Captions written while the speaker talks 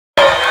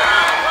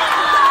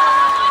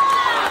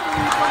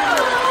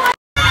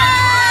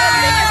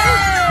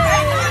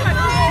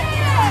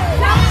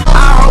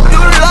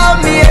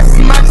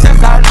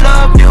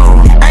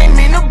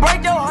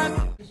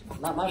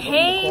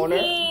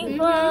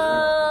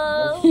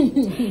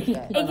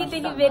And you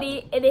think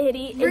Viddy and the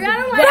Hitty is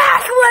Brianna,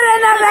 back with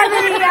another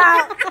video.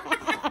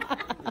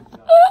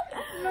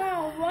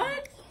 No,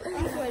 what?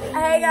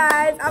 Hey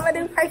guys, I'm a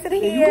new person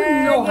here.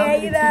 Yeah,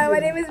 you know, my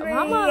name is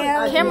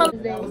Maria.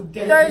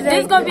 Thursday.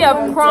 This is gonna be a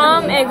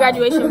prom and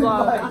graduation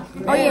vlog.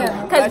 Oh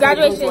yeah, cause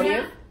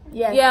graduation.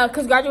 Yeah,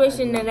 cause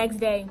graduation the next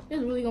day.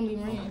 It's really gonna be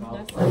raining.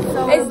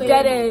 It's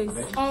dead as.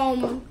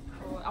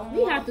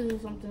 We have to do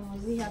something.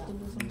 We gotta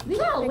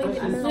wake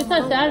in the It's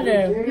a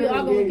Saturday. We are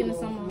gonna wake in the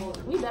summer.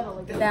 We better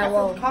wake That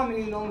will.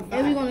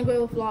 And we're gonna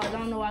go with vlogs. I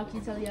don't know why I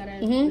keep telling y'all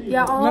that.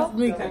 Yeah, Next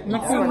week.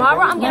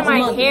 tomorrow I'm getting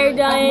my hair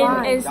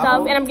done and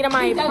stuff, and I'm getting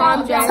my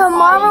prom dress.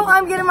 Tomorrow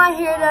I'm getting my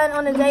hair done.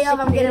 On the day of,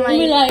 I'm getting my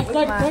hair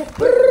done.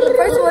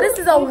 First of all, this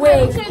is a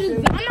wig.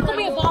 I'm not gonna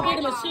be a ball in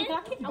the machine.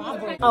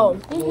 Oh,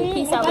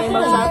 peace out,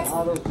 rainbow shots.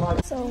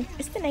 So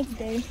it's the next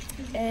day,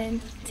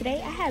 and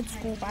today I had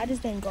school, but I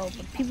just didn't go.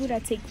 But people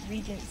that take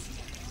Regents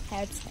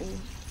had school,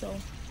 so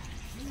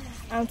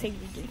I don't take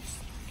Regents.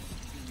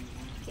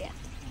 Yeah,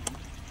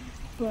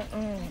 but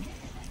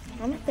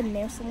I'm at the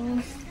nail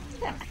salon.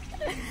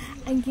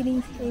 I'm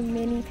getting a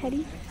mani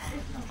pedi.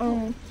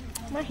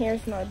 My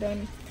hair's not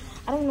done.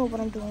 I don't know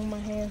what I'm doing with my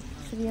hair,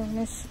 to be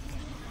honest.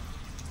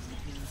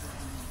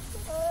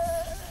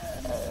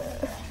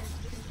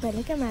 But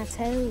look at my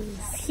toes.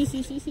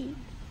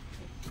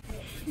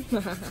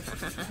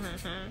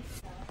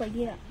 But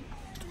yeah,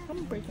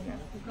 I'm breaking up.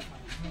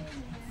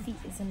 Feet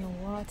is in the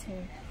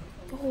water.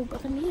 Oh,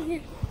 but I'm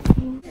here.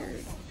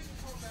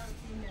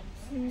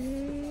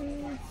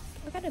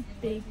 I got a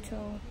big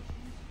toe.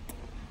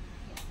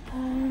 I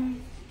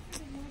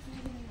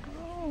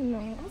don't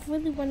know. I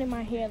really wanted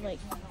my hair like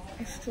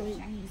a straight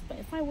weave, but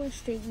if I wear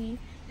straight weave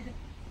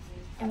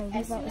and I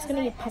leave out, it's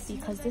gonna get puffy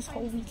because this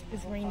whole week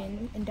is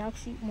raining, and Doc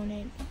Street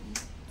wanted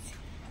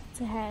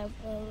to have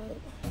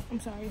I'm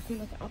sorry if I'm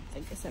looking up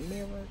like it's a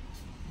mirror.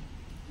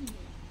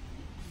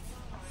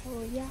 So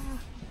yeah,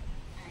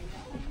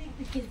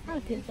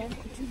 I'll take that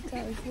with you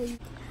guys.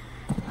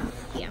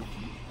 Yeah,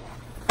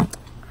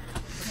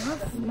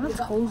 my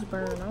toes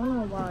burn. I don't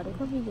know why. They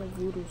probably get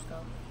voodoo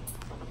stuff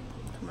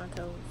to my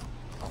toes.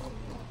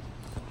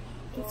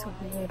 It's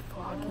weird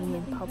vlogging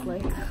in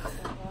public.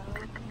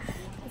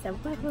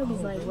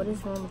 Everybody's like, what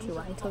is wrong with you?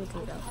 I told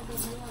you though.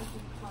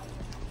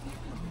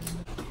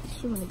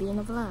 She wanna be in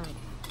a vlog.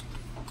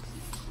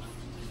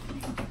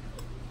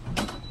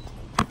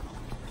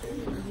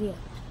 Yeah.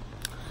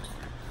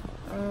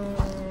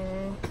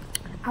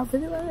 I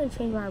really wanted to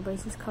change my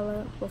braces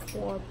color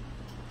before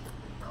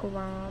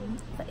prom,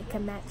 but it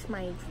can match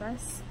my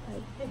dress.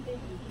 Like,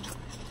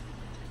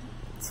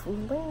 too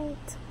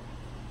late.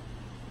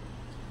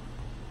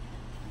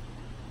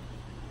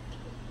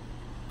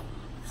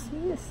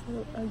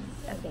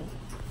 Okay.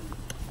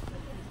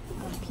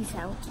 Peace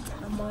out.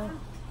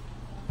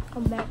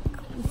 I'm back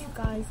with you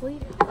guys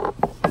later.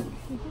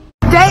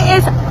 Today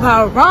is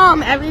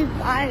prom,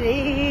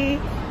 everybody.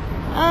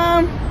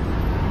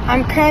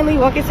 I'm currently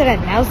walking to the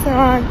nail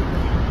salon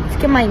to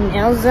get my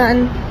nails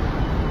done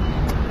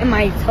and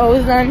my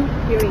toes done.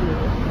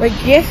 We're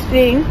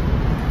gifting.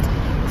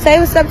 Say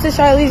what's up to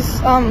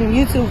Charlie's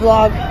YouTube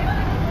vlog.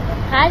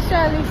 Hi,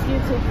 Charlie's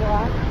YouTube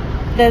vlog.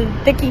 The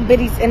thicky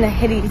bitties and the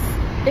hitties.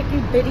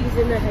 Thicky bitties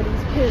in the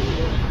hoodies, period.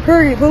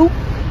 Period, who?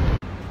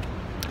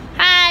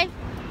 Hi.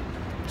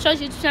 Show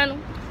your channel.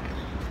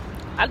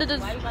 I did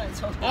this.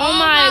 Oh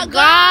my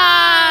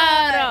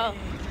god.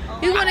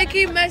 You wanna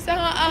keep messing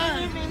her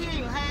up?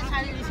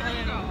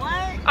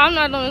 I'm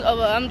not doing it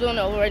over. I'm doing it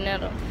over right now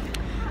though.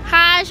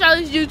 Hi,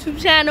 Charlie's YouTube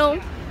channel.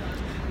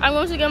 I'm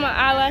going to get my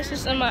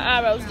eyelashes and my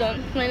eyebrows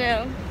done right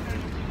now.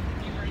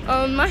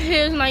 My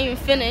hair is not even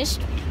finished.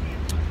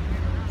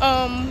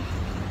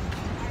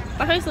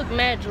 My face look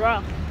mad dry.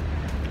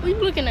 What are you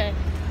looking at?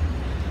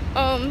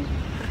 I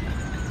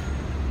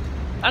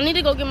need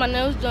to go get my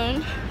nails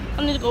done.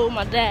 I need to go with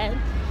my dad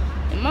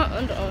and my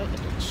underarm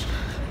itch.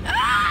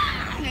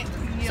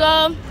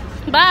 So,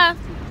 bye.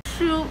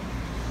 Shoot.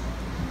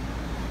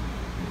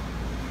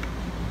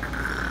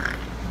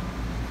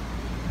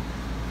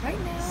 Right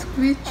now,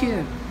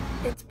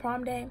 it's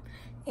prom day,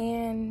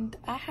 and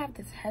I have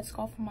this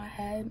headscarf on my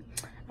head.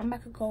 I'm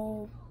about to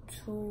go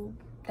to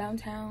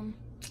downtown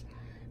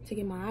to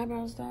get my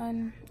eyebrows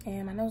done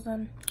and my nails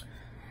done.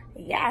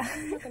 Yeah,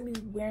 I'm gonna be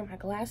wearing my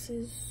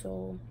glasses,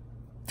 so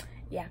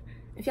yeah.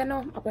 If y'all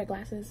know, I wear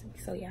glasses,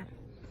 so yeah.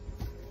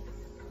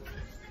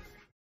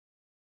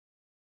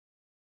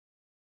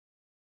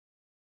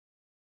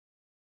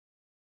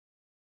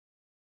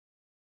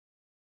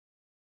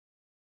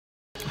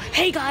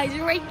 Hey guys,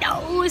 you already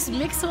know it's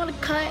Mix on the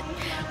Cut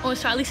on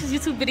Charlie's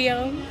YouTube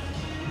video.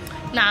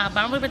 Nah, but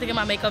I'm really about to get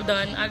my makeup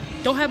done. I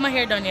don't have my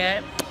hair done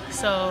yet,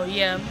 so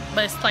yeah.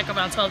 But it's like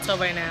around 12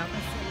 right now.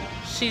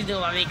 She's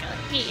doing my makeup,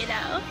 you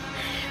know.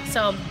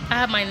 So I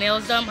have my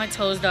nails done, my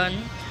toes done.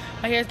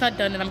 My hair's not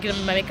done, and I'm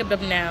getting my makeup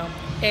done now.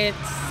 I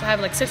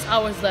have like 6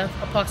 hours left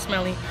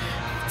approximately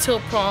till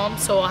prom,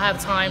 so I'll have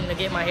time to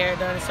get my hair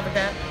done and stuff like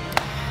that.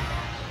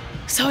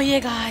 So yeah,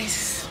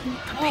 guys,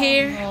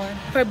 prepare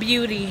for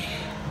beauty.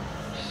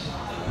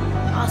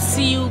 I'll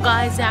see you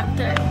guys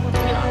after. You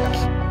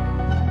know.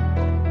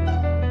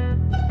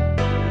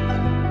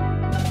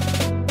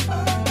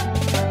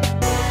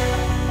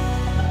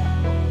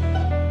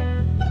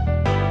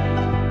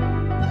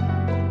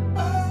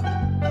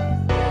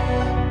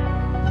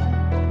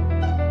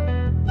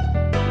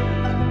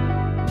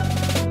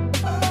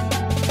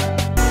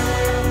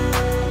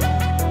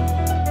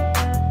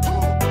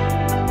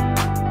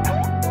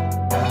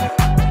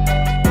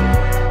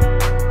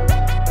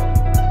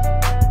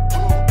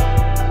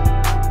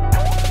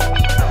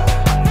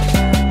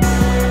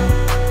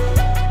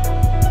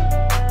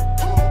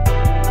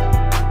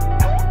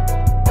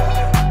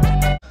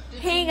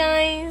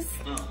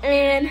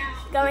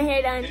 Got my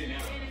hair done.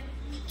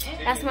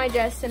 That's my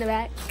dress in the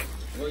back.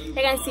 You're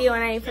gonna see it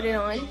when I put it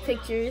on.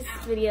 Pictures,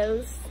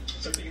 videos.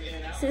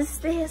 This is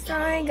the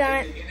hairstyle I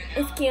got.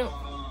 It's cute.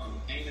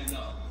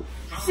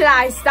 Should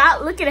I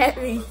stop looking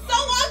at me? So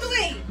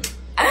ugly!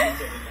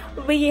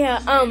 But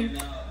yeah,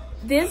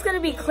 there's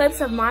gonna be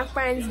clips of my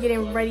friends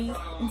getting ready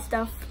and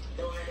stuff.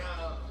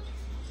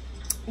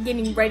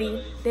 Getting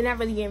ready. They're not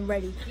really getting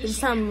ready. They're just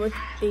telling me what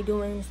they're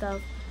doing and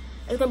stuff.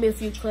 There's gonna be a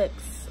few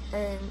clips.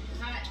 And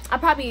I'll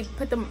probably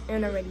put them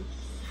in already.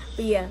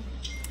 But yeah.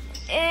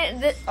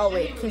 And oh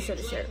wait, can't show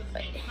the shirt.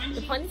 But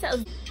the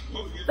ponytail.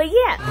 But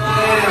yeah.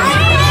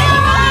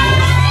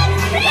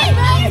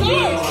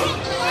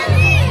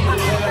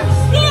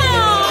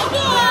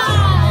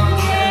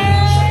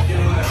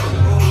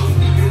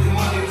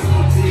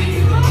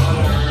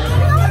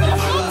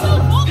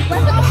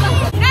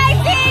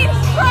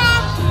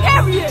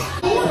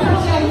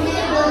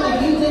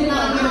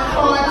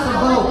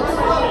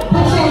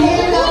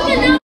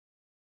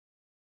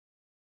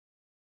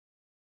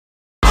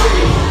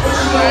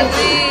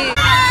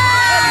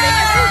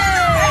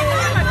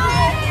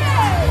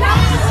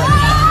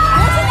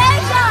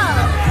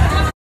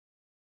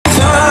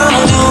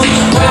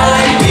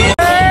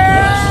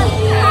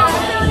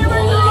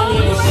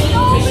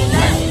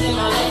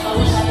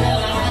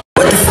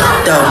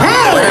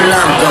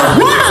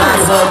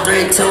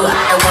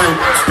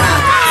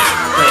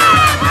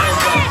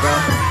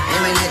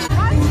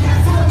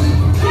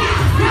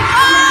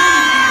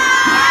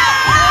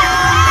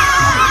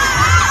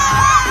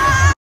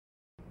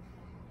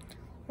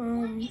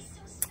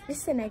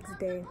 It's the next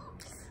day,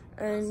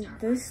 and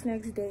this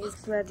next day is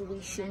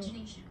graduation.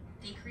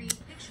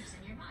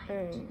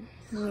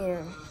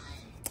 Yeah.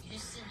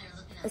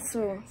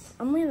 So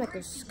I'm wearing like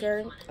a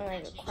skirt and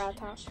like a crop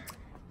top.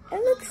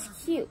 It looks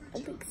cute.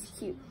 It looks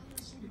cute,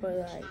 but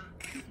like.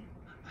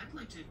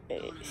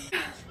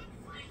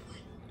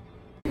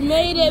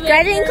 Made it.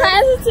 Graduating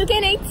class of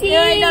 2018.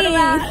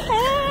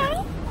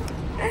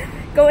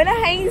 Going to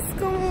high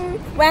school.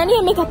 Wait, I need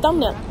to make a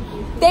thumbnail.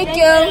 Thank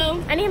you.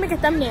 I need to make a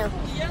thumbnail.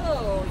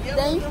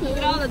 Thank you. Look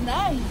at all the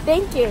nice.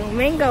 Thank you.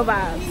 Mango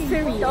vibes.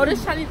 Period. All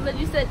this Chinese that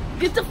you said,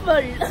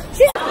 beautiful.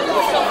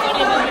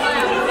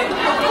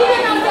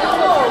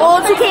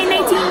 All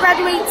 2K19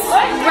 graduates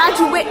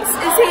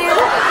is here.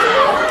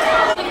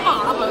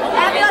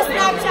 Have your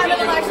Snapchat of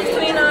Alexis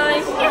 29.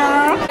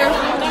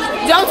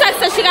 Yeah. Don't text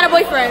her, she got a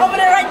boyfriend. Over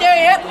there, right there,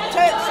 yep. So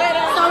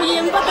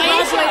yeah, I'm about to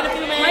graduate in a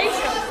few minutes.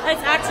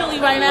 It's actually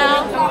right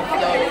now.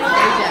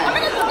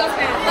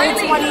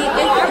 8:20.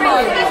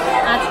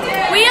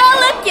 We all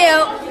look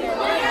cute.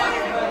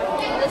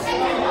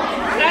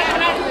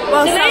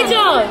 Well,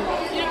 Angel,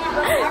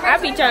 I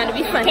be trying to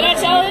be funny. can I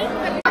tell it?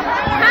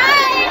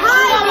 Hi,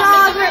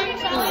 Margaret.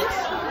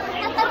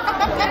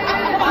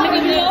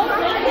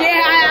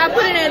 Yeah, I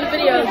put it in the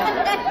video.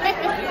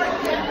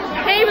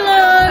 Hey,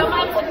 vlog.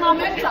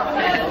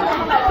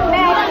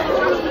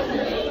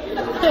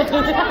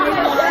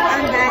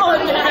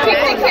 Keep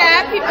the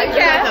cap. Keep the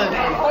cap.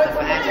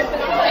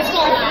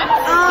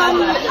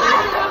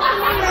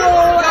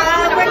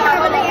 We're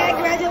coming at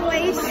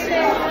graduation.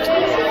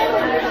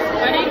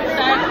 Ready,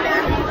 set,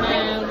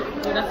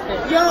 and that's it.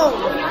 Yo.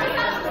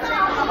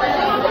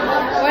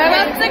 We're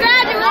about to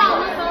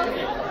graduate.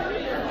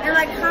 And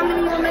like how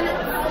many more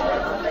minutes?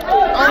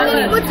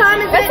 What time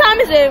is it? What time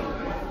is it?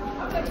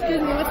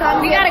 Excuse me, what time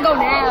is We it? gotta go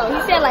now. He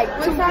said like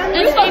What time is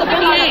It's it?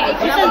 8:58.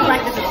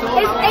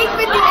 It's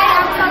 8:58.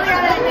 I'm telling you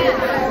that it is.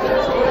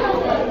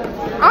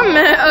 I'm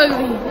mad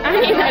ugly. I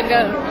need to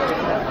go.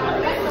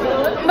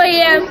 But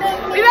yeah,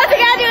 we about to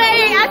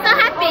graduate. I'm so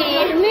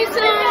happy. Me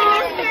too.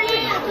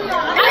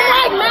 I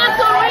like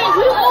macaroni.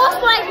 We all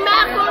like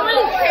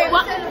macaroni.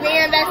 What? Me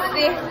and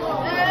Bessie.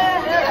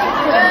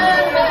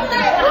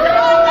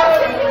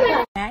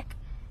 Back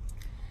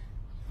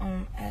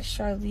at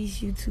Charlize's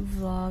YouTube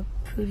vlog.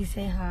 Pootie,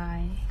 say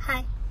hi.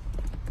 Hi.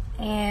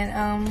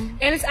 And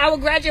it's our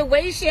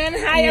graduation.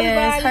 Hi, yeah,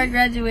 everybody. it's her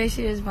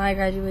graduation, it's my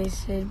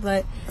graduation,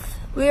 but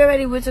we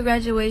already went to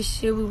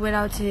graduation. We went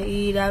out to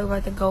eat. I'm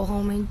about to go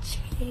home and chill.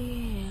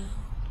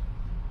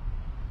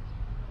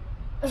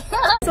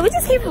 So we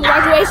just came from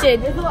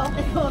graduation. Yo!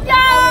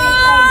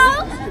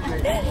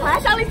 Hi,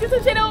 Charlie's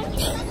YouTube channel.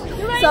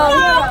 So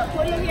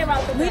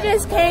we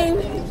just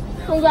came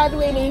from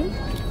graduating,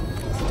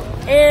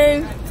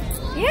 and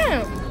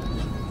yeah.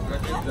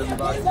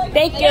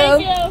 Thank you.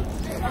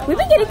 We've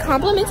been getting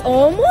compliments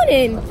all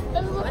morning.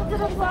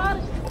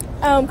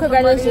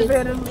 Congratulations.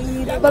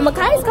 But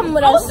Makai's coming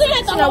with us.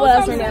 She's not with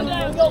us right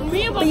now.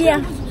 But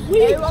yeah.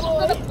 We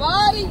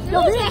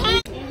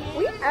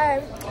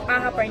are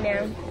IHOP right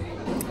now.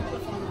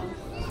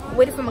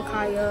 Waiting for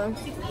Makaya.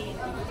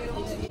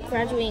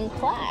 Graduating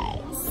class.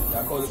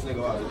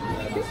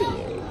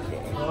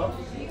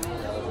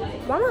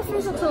 Why my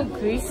face look so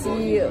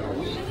greasy? A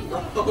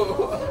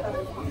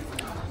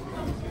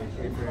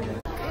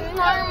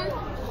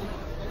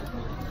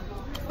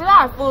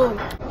lot of food.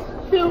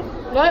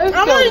 I'm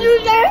gonna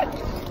use that.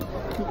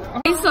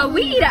 Okay, so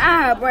we eat an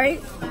IHOP,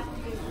 right?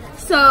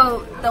 So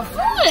the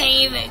food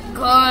ain't even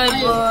good,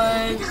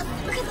 boy.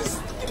 Look at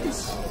this.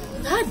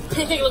 That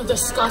pancake look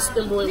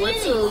disgusting, boy. What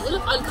too? It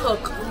look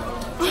uncooked.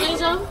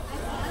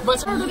 But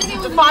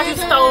the fire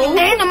stove.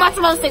 And the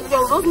mozzarella sticks,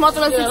 bro. Those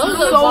mozzarella sticks look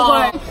so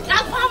good.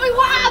 That's probably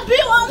why I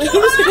built on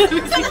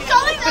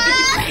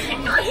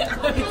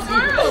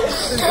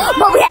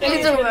But we have to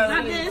do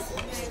it.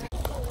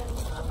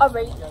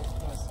 Alright.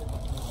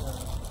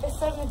 It's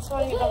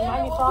 720, like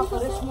 95 for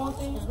this small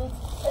thing. Is the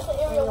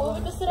area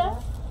moving this to that?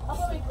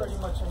 Pretty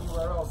much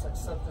anywhere else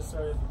except this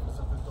area because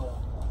of the door.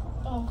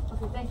 Oh,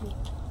 okay, thank you.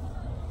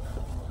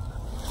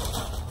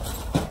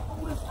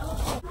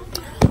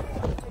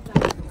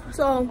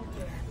 So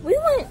we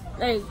went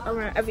like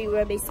around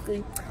everywhere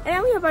basically, and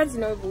now we have our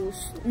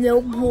nobles.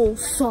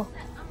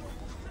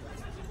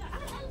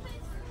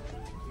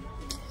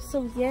 So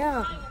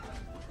yeah.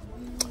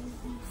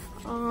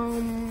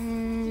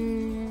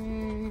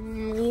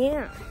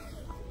 Yeah.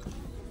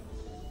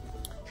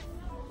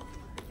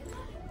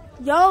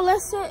 Yo,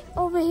 let's sit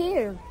over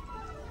here.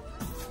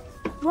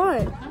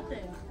 What?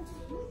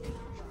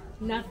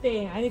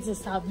 Nothing. I need to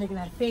stop making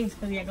that face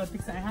because I go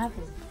think something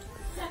happened.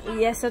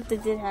 Yeah, something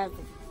did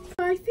happen.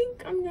 I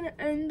think I'm gonna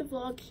end the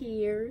vlog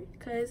here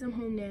because I'm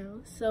home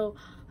now. So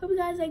hope you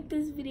guys like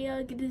this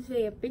video. Give this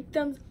video a big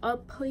thumbs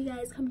up. Hope you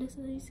guys come to give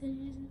this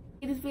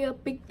video a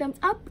big thumbs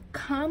up.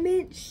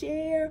 Comment,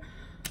 share,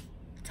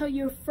 tell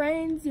your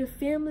friends, your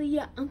family,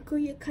 your uncle,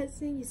 your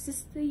cousin, your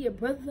sister, your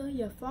brother,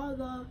 your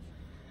father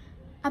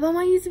about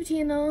my YouTube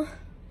channel.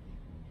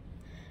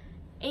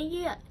 And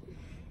yeah.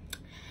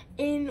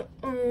 And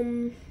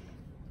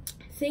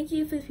thank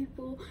you for the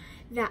people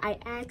that I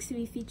asked to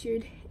be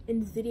featured in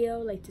this video,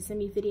 like to send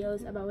me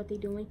videos about what they're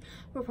doing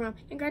for prom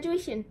and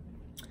graduation.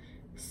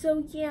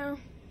 So yeah,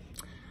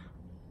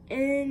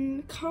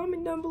 and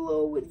comment down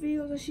below what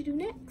videos I should do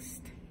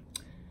next.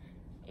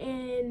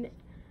 And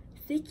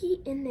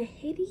Vicky and the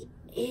Hitty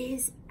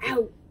is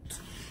out.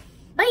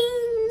 Bye.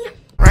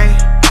 Rain,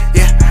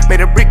 yeah,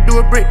 made a brick do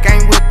a brick,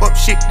 gang whip up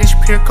shit, this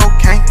pure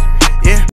cocaine.